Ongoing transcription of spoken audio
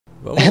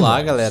Vamos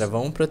lá, galera.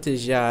 Vamos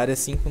proteger a área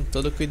assim com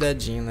todo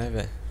cuidadinho, né,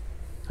 velho?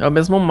 É o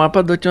mesmo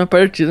mapa da última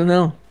partida,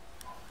 não.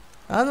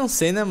 Ah, não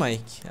sei, né,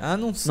 Mike? Ah,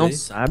 não sei. Não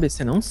sabe,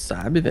 você não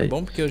sabe, É velho.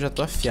 bom porque eu já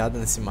tô afiado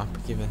nesse mapa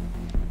aqui, velho.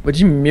 Vou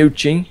de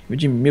mute, hein? Vou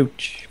de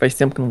mute. Faz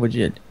tempo que eu não vou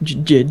de ele.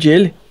 De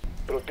ele?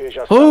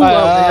 Proteja a Oi,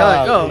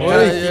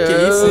 Oi, que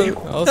é isso, hein?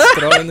 Olha os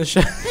trolls no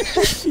chat.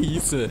 Que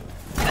isso, velho?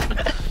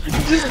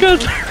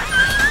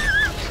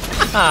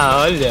 Ah,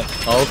 olha.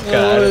 Olha o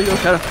cara. Oi, o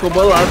cara ficou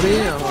bolado,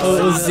 hein?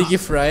 O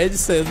Siegfried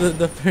saiu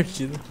da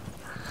partida.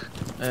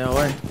 É,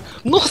 ué.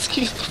 Nossa, o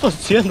que você tá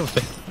fazendo,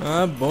 velho?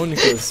 Ah, bom,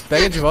 Nicolas.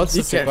 Pega de volta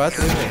o seu C4,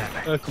 hein,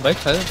 velho? Como é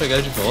que faz pra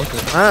pegar de volta?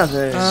 Ah,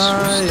 velho.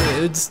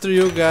 Ai, eu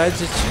destruí o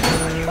gadget.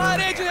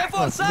 Parede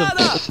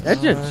reforçada! É,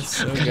 gente.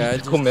 Nossa, o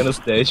gadget. Com menos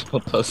 10 de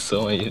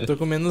pontuação aí. Tô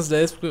com menos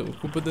 10 por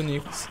culpa do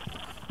Nicolas.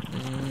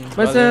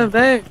 Mas valeu.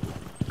 velho.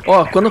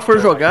 Ó, quando for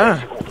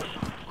jogar,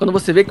 quando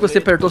você vê que você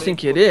apertou sem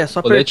querer, é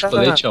só Colete,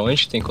 apertar. colete,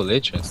 aonde tem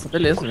colete?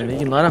 Beleza, velho.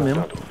 Ignora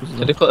mesmo.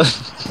 Cadê colete?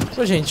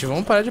 Pô, gente,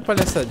 vamos parar de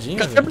palhaçadinha,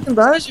 Cadê a velho.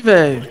 blindagem,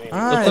 velho?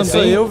 Ah, Eu sou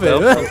também, eu, velho.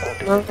 Não.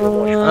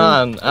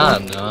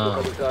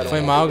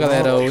 Foi mal,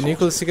 galera. O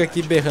Nicolas fica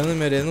aqui berrando na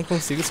minha orelha, eu não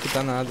consigo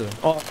escutar nada, velho.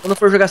 Ó, quando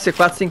for jogar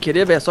C4 sem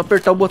querer, velho, é só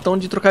apertar o botão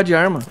de trocar de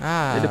arma.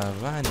 Ah,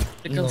 vai, né?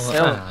 Você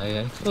cancela.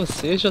 É que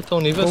você já tá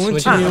um nível acima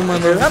de Conte-me mim. uma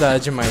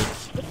novidade, Mike.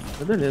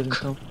 Beleza,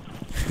 então.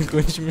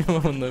 Conte-me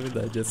uma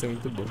novidade, essa é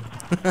muito boa.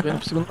 Tô indo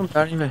pro segundo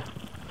andar, hein, velho.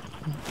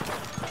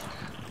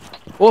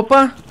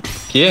 Opa!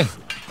 Quê?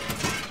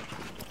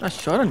 Ah,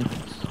 chora,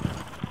 Nicolas.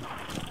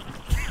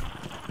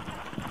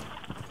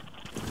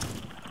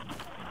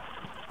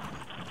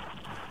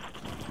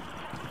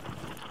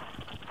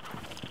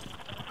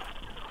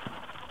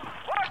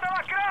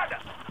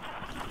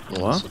 Ó.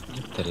 Nossa,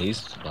 tem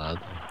 3 do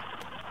lado.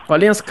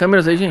 Olhem as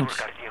câmeras aí, gente.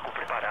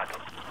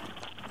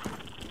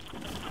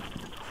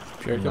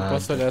 Pior que eu Nada.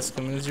 posso olhar as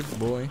câmeras de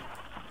boa, hein.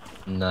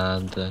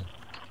 Nada.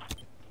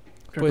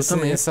 Pô,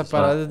 essa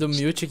parada do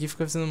mute aqui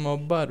fica fazendo mau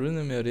barulho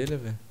na minha orelha,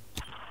 velho.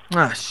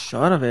 Ah,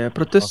 chora, velho. É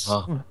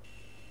proteção.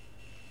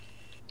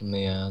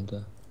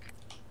 Nada.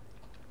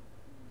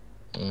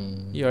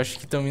 E eu acho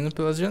que estão indo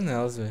pelas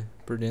janelas, velho.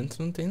 Por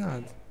dentro não tem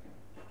nada.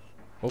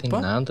 Tem Opa,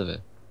 nada,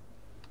 velho.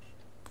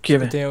 O que,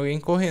 velho? tem alguém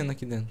correndo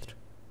aqui dentro.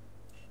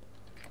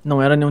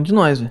 Não era nenhum de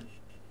nós, velho.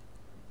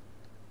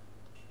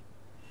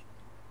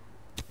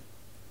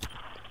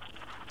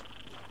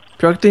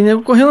 Pior que tem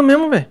nego correndo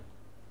mesmo, velho.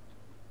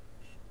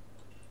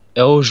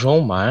 É o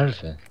João Mar,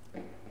 velho.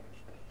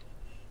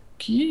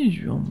 Que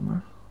João,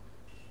 mano.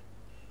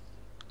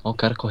 Olha o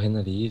cara correndo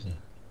ali, velho.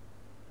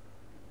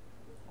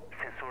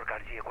 Sensor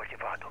cardíaco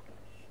ativado.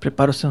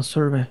 Prepara o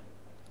sensor, velho.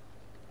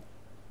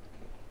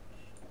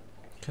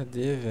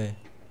 Cadê, velho?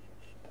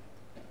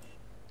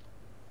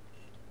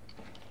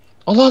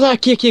 Olha lá,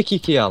 aqui,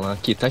 Alan.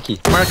 Aqui, tá aqui.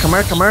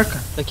 Marca.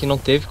 Tá aqui, não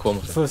teve como,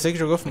 velho. Foi você que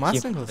jogou fumaça,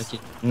 Aqui, Nicolas? aqui.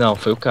 Não,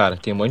 foi o cara.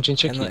 Tem um monte de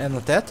gente aqui. É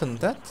no teto? No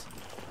teto?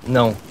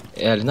 Não,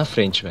 é ali na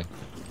frente, velho.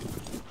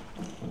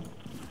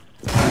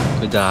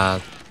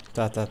 Cuidado.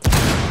 Tá.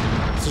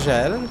 Você já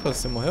era, Nicolas?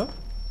 Você morreu?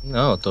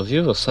 Não, eu tô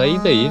vivo, eu saí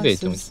daí, velho.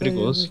 você Tá muito saiu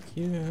perigoso.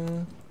 daqui,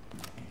 né?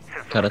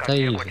 O cara tá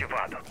aí, velho.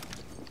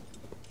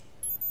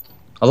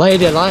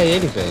 Olha lá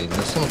ele, velho.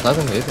 Você não tá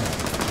vendo ele?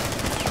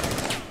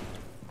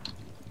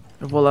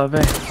 Eu vou lá,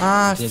 velho.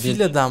 Ah, Ele-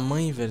 filha da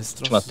mãe, velho. esse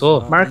troço matou?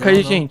 zoado. Marca Não,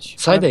 aí, não.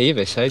 gente. Sai daí,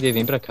 velho. Sai daí,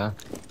 vem pra cá.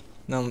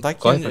 Não tá aqui,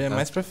 Corre pra é cá.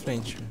 mais pra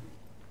frente. Velho.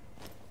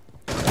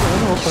 Eu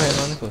não vou correr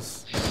não,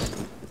 Nicolas.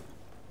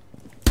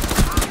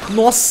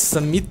 Nossa,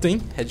 mito,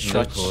 hein?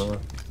 Headshot. Boa.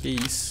 Que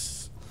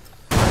isso.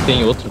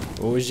 Tem outro.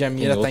 Hoje a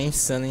mira Tem tá outro.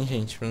 insana, hein,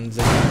 gente? Pra não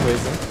dizer alguma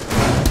coisa.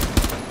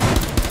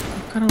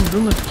 O cara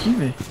andando aqui,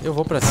 velho. Eu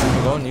vou pra cima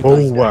igual o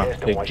Nicolas. Boa.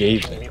 Peguei,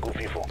 velho.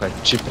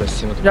 Parti pra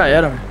cima do... Já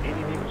era, velho.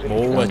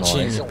 Boa, É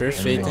time. nóis,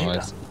 Perfeito, é hein?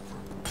 nóis.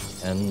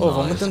 É Pô,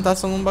 vamos nóis. tentar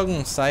só não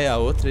bagunçar e a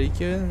outra aí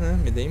que, né,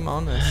 me dei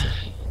mal nessa.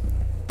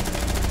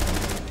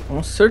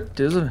 Com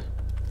certeza, velho.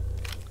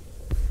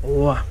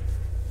 Boa.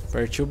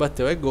 Partiu,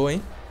 bateu, é gol,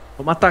 hein?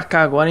 Vamos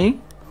atacar agora, hein?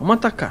 Vamos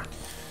atacar.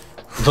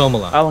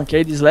 Vamos lá. Alan,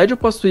 quer ir de sled ou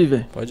posso ir,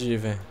 velho? Pode ir,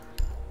 velho.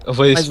 Eu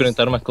vou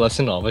experimentar uma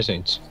classe nova,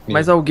 gente.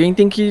 Mas alguém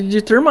tem que ir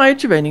de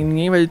termite, velho.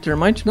 Ninguém vai de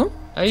termite, não?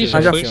 Aí,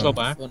 já já foi fui.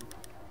 roubar.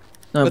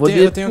 Não, Eu vou tenho,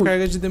 de... eu tenho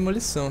carga de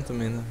demolição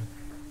também, né?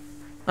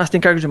 Ah, você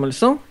tem carga de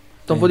demolição?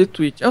 Então Tem. vou de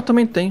twitch. Eu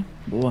também tenho.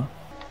 Boa.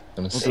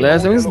 Eu não O sei.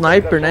 Les é um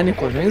sniper, né,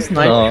 Nicolas? É um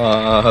sniper.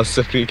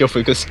 Nossa, por que eu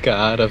fui com esse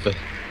cara, velho?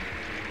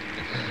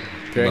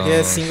 Pior que é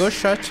Nossa. single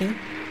shot, hein?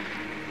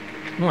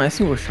 Não é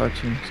single shot,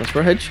 né? Só se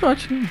for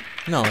headshot, né?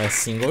 Não, é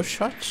single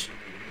shot.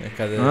 É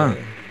cada... Ah.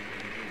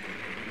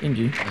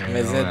 Entendi.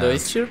 Mas Não é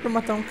 2 tiros pra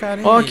matar um cara,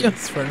 hein? Ó, aqui, ó.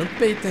 Se for no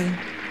peito, hein?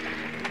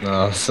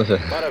 Nossa,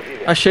 velho.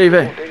 Achei,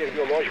 velho.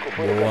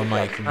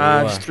 Boa, Mike, boa.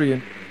 Ah, destruí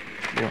ele.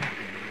 Boa.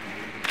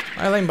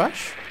 Ah, é lá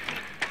embaixo?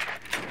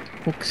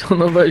 O que são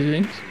nova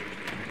gente?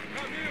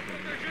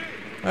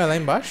 Ah, é lá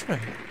embaixo,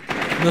 velho?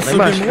 No Lá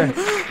embaixo,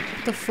 submundo?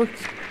 What the fuck?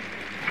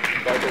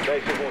 Faltam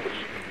 10 segundos.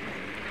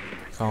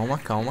 Calma.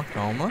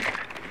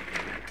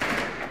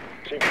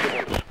 5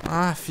 segundos.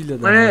 Ah, filha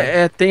da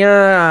mãe. Tem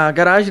a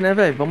garagem, né,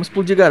 velho? Vamos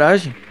explodir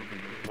garagem.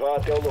 Vá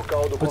até o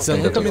local do Putz, eu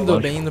container nunca me dou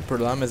biológico. bem indo por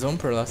lá, mas vamos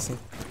por lá sim.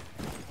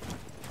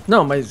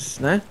 Não, mas,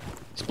 né?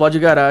 Explode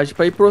garagem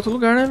pra ir pro outro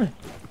lugar, né, velho?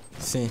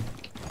 Sim.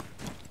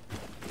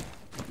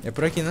 É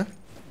por aqui, né?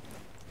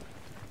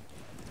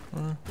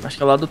 Acho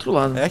que é lá do outro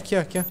lado. É aqui, ó,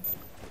 aqui, ó.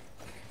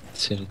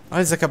 Sério. Ah,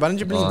 eles acabaram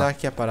de blindar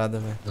aqui a parada,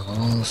 velho.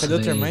 Nossa, Cadê o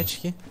velho. termite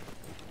aqui?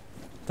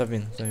 Tá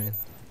vindo, tá vindo.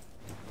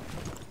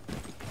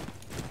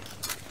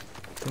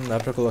 Não dá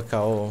pra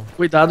colocar o...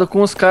 Cuidado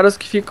com os caras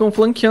que ficam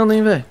flanqueando,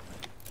 hein, velho.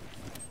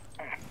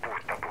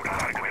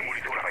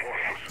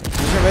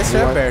 Já vai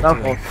ser aberto, Dá a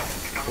velho. volta.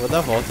 Vou dar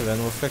a volta, velho.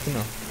 Não vou ficar aqui,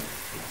 não.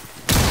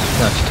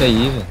 Não, fica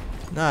aí, velho.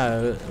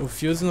 Ah, o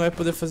Fuse não vai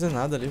poder fazer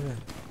nada ali, velho.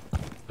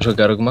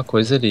 Jogaram alguma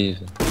coisa ali,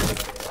 velho.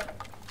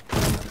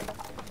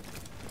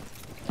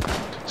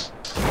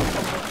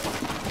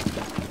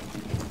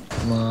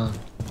 Uma...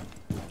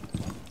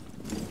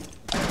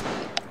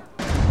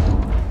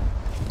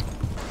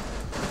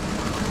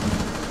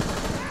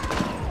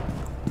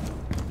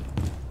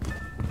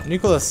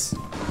 Nicolas.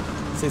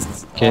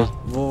 Vocês... Quê?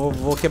 Ó,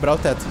 vou quebrar o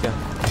teto aqui,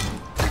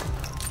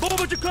 ó.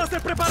 Bomba de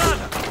câncer preparada!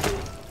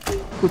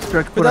 Putz,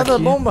 pior que por Cuidado da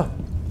aqui. bomba!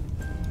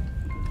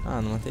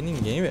 Ah, não matei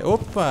ninguém, velho.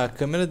 Opa,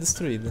 câmera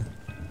destruída.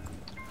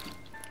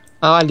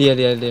 Ah, ali.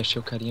 Achei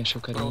o carinha,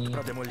 Pronto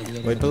pra demolir.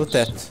 Ali, Foi pelo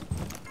teto.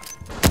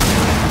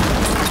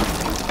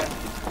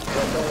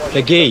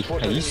 Peguei!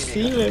 Aí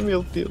sim, velho,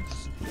 meu Deus.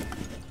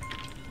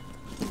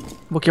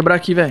 Vou quebrar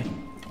aqui, velho.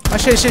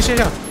 Achei,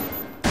 já.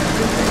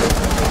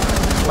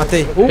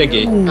 Matei.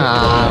 Peguei.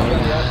 Ah,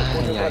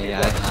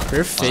 ai.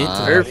 Perfeito.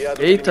 Ah.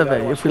 Perfeita,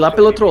 velho. Eu fui lá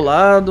pelo outro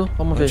lado.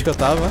 Vamos Onde ver. que eu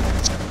tava?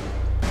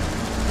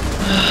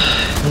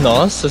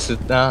 Nossa, você...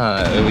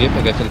 Ah, eu ia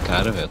pegar aquele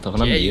cara, velho. Eu tava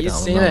na Que mira.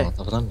 isso, hein, não, velho? eu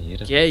tava na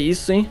mira. Que é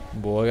isso, hein?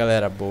 Boa,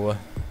 galera, boa.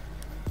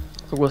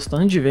 Tô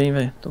gostando de ver, hein,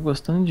 velho. Tô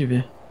gostando de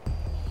ver.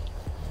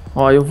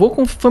 Ó, eu vou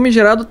com o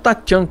famigerado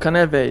Tachanka,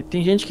 né, velho?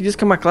 Tem gente que diz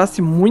que é uma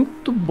classe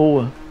muito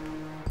boa.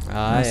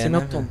 Ah, é, Cena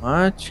né, velho?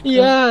 automática.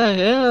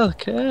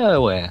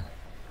 Ué.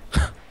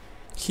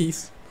 Que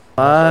isso?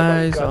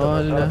 Faz,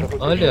 olha.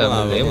 Olha, Vamos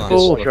lá, não lembro vamos lá.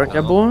 desse Pô, pior que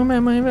é local. bom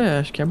mesmo, hein, velho.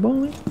 Acho que é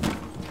bom, hein.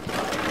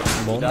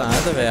 Bom nada,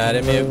 velho. A área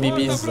é meio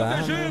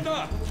bibizarra.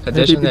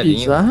 Cadê a É janelinha?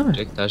 bizarro, velho.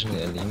 Onde é que tá a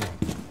janelinha?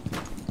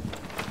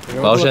 Eu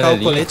vou Qual colocar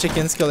janelinha? o colete aqui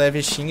antes que eu leve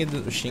o xingo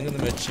do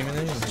meu time,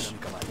 né, gente?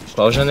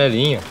 Qual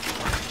janelinha?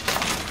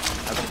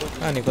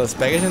 Ah, Nicolas,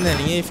 pega a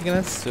janelinha e fica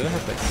na sua,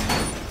 rapaz.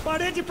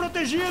 Parede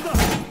protegida!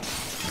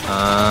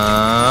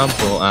 Ah,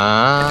 bom.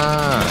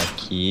 Ah,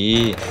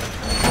 aqui.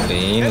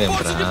 Bem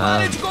Reforço de lembrado.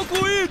 parede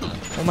concluído!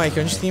 Ô, Mike,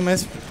 onde tem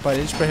mais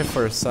parede pra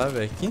reforçar,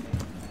 velho? Aqui?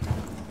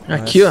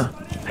 Aqui, ó.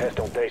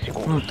 Restam 10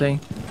 segundos. Não tem.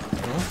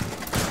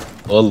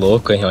 Ô,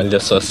 louco, hein? Olha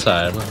só essa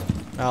arma.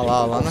 Ah,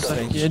 lá na Aqui é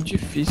frente.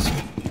 difícil.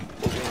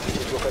 Os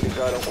inimigos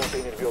localizaram um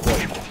container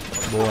biológico.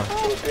 Boa.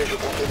 Proteja o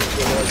container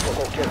biológico a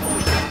qualquer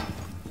custo.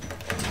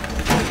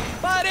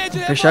 Parede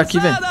Fechar aqui,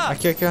 velho. reforçada!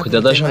 Aqui, ó.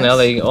 Cuidado da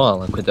janela aí. Ó,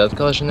 Alan, cuidado com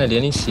aquela janelinha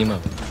ali em cima,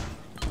 velho.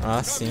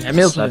 Ah, sim. É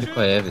mesmo, Você sabe velho?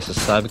 qual é, velho. Você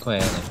sabe qual é,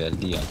 né, velho?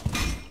 Ali, ó.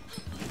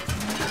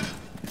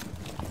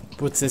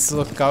 Putz, esse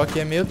local aqui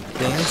é meio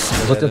tenso,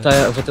 Eu vou velho.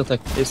 tentar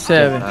Esse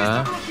é, velho.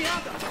 Ah,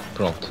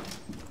 pronto.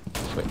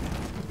 Foi.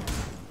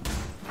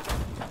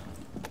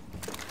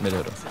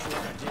 Melhorou.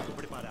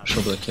 Deixa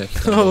eu bloquear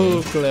aqui também.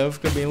 O Cleo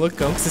fica bem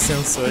loucão com esse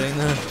sensor aí,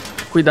 né?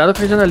 Cuidado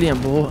com a janelinha.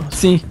 Boa.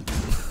 Sim.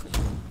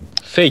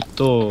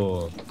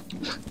 Feito!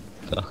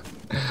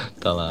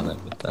 Tá lá, né?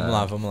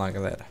 Tá. Vamos lá,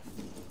 galera.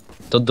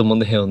 Todo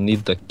mundo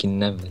reunido aqui,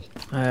 né, velho?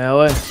 É,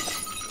 ué.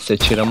 Você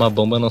tira uma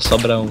bomba, não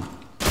sobra um.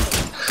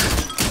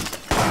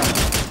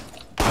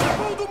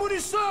 Fundo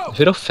munição!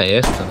 Virou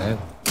festa, né?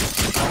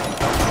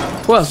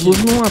 Pô, as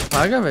luzes não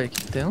apagam, velho.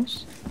 Que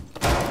tenso.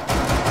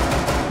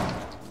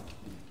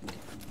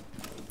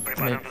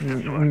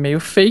 Meio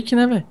fake,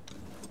 né, velho?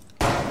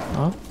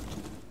 Ó.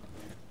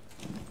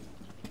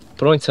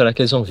 Por onde será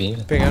que eles vão vir,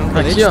 velho? Pegaram um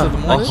colete Aqui, ó. todo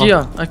mundo? Aqui,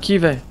 ó. Aqui,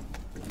 velho.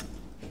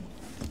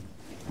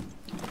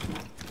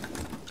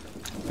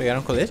 Pegaram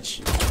um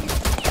colete?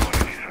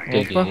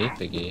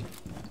 Peguei.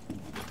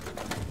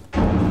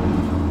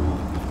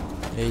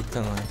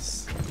 Eita,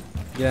 nós.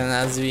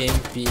 Granadas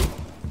UMP.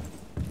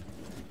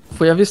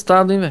 Foi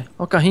avistado, hein, velho.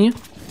 Ó o carrinho.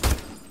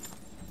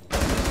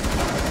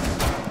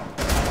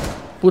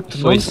 Puta,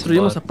 não Foi destruímos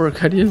embora. essa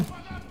porcaria.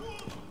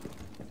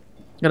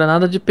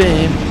 Granada de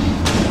PM.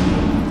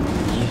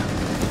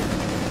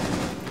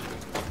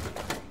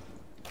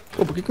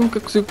 Pô, por que eu nunca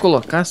consigo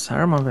colocar essa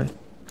arma, velho?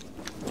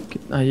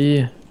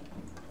 Aí.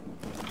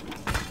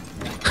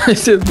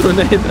 Esse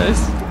drone aí atrás.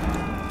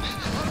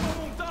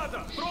 Montada!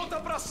 Pronta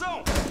pra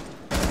ação!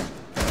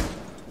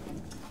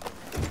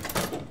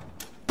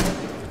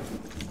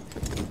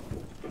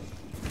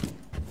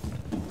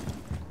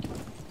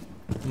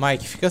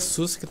 Mike, fica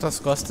susto que tuas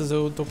costas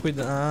eu tô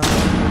cuidando. Ah,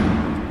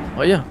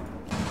 Olha.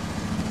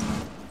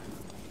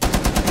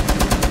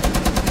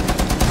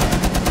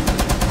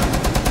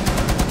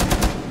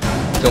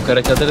 Tem um cara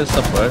aqui atrás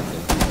dessa porta.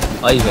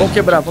 Aí, velho. Vamos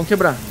quebrar, vamos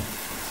quebrar.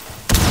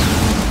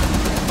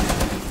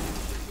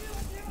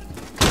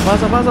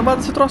 Vaza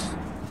esse troço.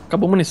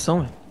 Acabou a munição,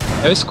 velho.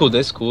 É o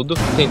escudo,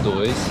 Tem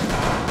dois.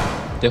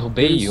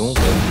 Derrubei um,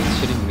 velho.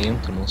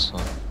 Ferimento não só.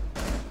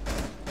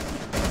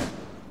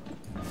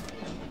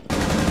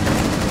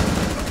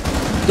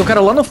 Tem um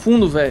cara lá no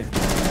fundo, velho.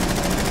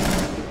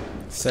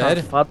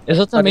 Sério?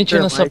 Exatamente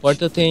Sabe, nessa termite.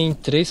 porta tem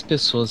 3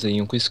 pessoas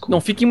aí, um com escudo.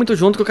 Não fiquem muito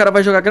junto que o cara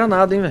vai jogar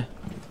granada, hein, velho.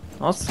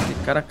 Nossa, que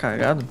cara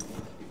cagado.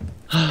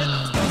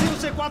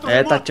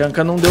 É,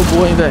 Tachanka não deu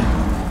boa, hein, velho.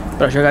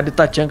 Pra jogar de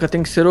Tachanka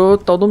tem que ser o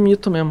tal do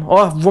mito mesmo.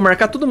 Ó, vou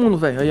marcar todo mundo,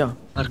 velho. Aí, ó.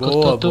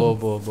 Boa.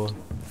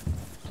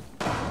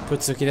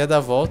 Putz, eu queria dar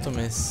a volta,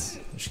 mas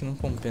acho que não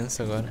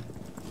compensa agora.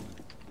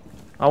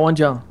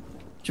 Aonde, ó? Deixa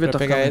eu ver Pra tua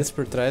pegar câmera. eles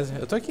por trás.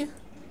 Eu tô aqui.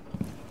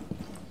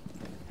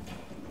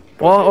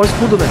 Ó o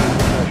escudo, velho.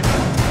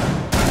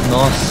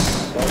 Nossa.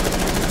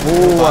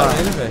 Boa. Para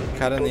ele, velho.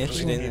 Cara, nem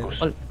atirei nele.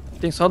 Olha,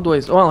 tem só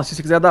 2. Ó, Alan, se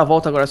você quiser dar a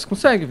volta agora, você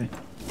consegue, velho.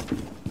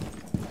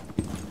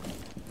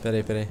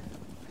 Peraí.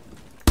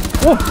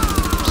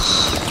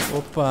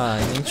 Opa,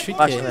 identifiquei.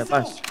 Baixa, velho,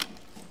 baixa.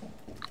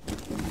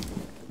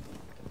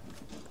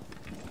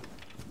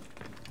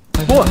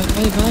 Boa.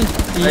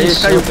 Vai. Aí,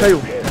 Isso. caiu.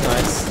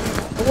 Nice.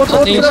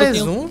 Outro tem atrás.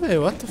 Mais um,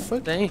 velho. What the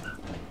fuck? Tem.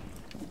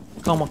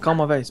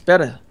 Calma, velho.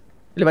 Espera.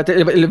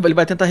 Ele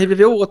vai tentar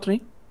reviver o outro,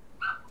 hein?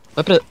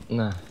 Vai pra...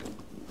 Não.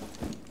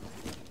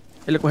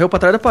 Ele correu pra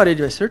trás da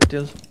parede, velho.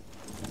 Certeza.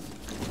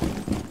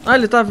 Ah,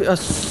 ele tá...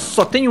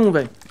 só tem um,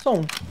 velho. Só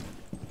um.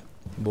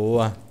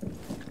 Boa.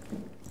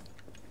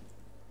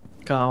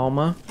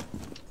 Calma.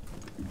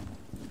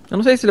 Eu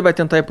não sei se ele vai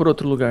tentar ir por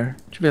outro lugar.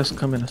 Deixa eu ver as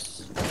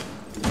câmeras.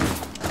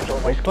 Só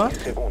mais Opa.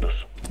 15 segundos.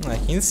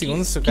 15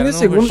 segundos se o cara 15 não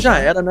segundos rushar. já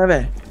era, né,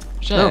 velho?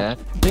 Já Não. era.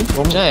 Tem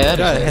como. Já era.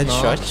 Já, já era.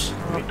 headshot.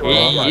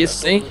 Vitória amada.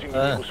 isso, hein? Todos os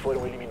inimigos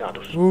foram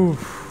eliminados.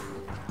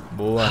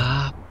 Boa.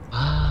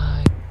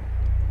 Rapaz.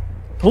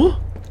 Belo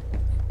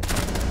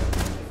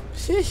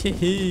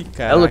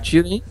Caraca.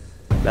 tiro, hein?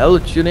 Belo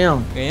tiro, hein,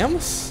 Alan?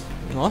 Ganhamos?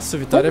 Nossa,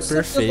 vitória Com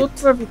certeza, perfeita.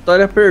 outra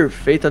vitória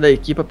perfeita da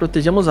equipe.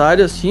 Protegemos a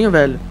área assim,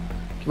 velho.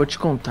 Que vou te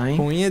contar, hein?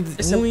 Com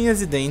Esse é-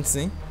 unhas e dentes,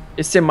 hein?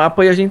 Esse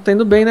mapa aí a gente tá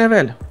indo bem, né,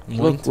 velho? Que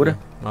Muito, loucura.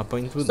 velho. Mapa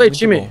muito, Isso aí, muito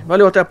time. bom.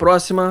 Valeu, até a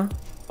próxima.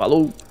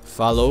 Falou.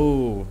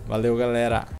 Falou. Valeu, galera.